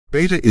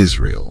Beta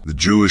Israel, the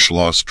Jewish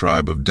lost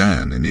tribe of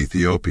Dan in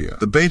Ethiopia.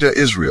 The Beta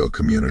Israel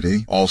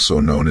community, also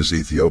known as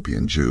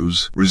Ethiopian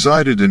Jews,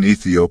 resided in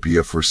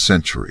Ethiopia for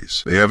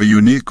centuries. They have a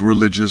unique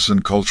religious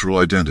and cultural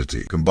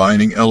identity,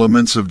 combining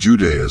elements of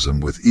Judaism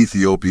with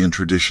Ethiopian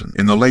tradition.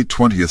 In the late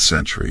 20th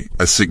century,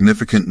 a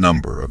significant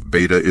number of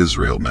Beta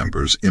Israel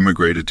members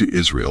immigrated to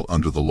Israel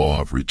under the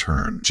law of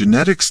return.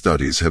 Genetic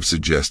studies have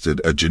suggested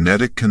a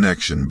genetic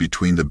connection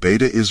between the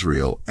Beta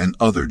Israel and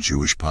other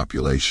Jewish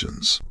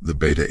populations. The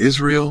Beta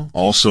Israel,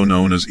 also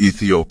known as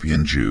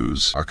Ethiopian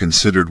Jews, are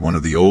considered one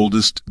of the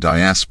oldest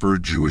diaspora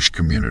Jewish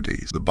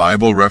communities. The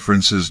Bible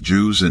references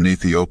Jews in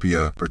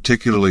Ethiopia,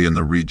 particularly in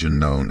the region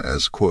known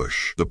as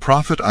Cush. The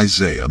prophet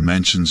Isaiah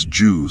mentions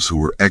Jews who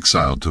were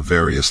exiled to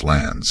various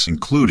lands,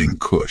 including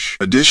Cush.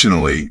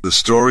 Additionally, the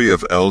story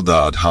of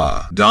Eldad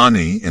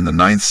ha-Dani in the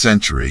 9th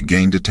century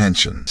gained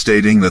attention,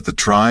 stating that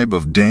the tribe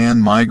of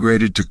Dan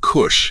migrated to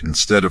Cush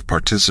instead of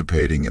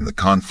participating in the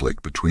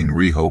conflict between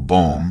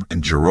Rehoboam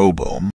and Jeroboam.